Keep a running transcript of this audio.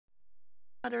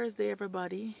Mother's Day,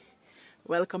 everybody.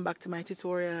 Welcome back to my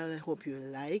tutorial. I hope you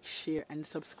like, share, and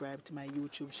subscribe to my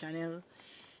YouTube channel.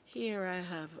 Here I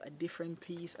have a different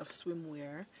piece of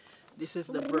swimwear. This is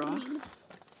the bra.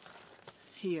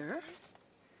 Here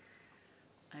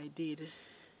I did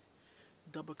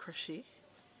double crochet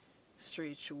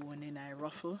straight through, and then I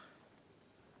ruffle,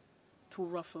 two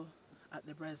ruffle at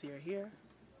the brassiere here.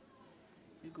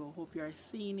 You go. Hope you are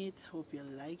seeing it. Hope you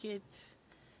like it.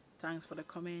 Thanks for the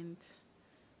comment.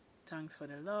 Thanks for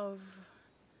the love.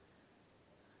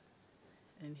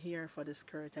 And here for the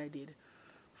skirt I did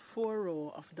 4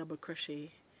 row of double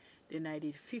crochet, then I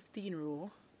did 15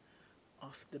 row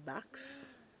of the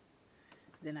backs,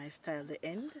 then I styled the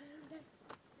end,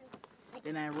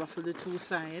 then I ruffled the two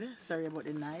sides. Sorry about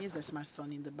the noise, that's my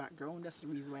son in the background. That's the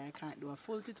reason why I can't do a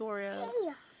full tutorial.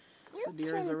 So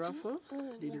there is a ruffle.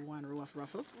 I did 1 row of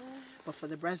ruffle, but for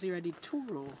the brassiere I did 2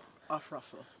 row of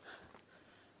ruffle.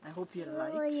 I hope you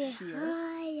like,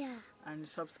 share, and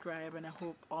subscribe, and I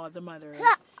hope all the mothers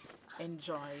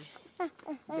enjoy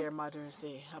their Mother's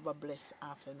Day. Have a blessed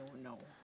afternoon now.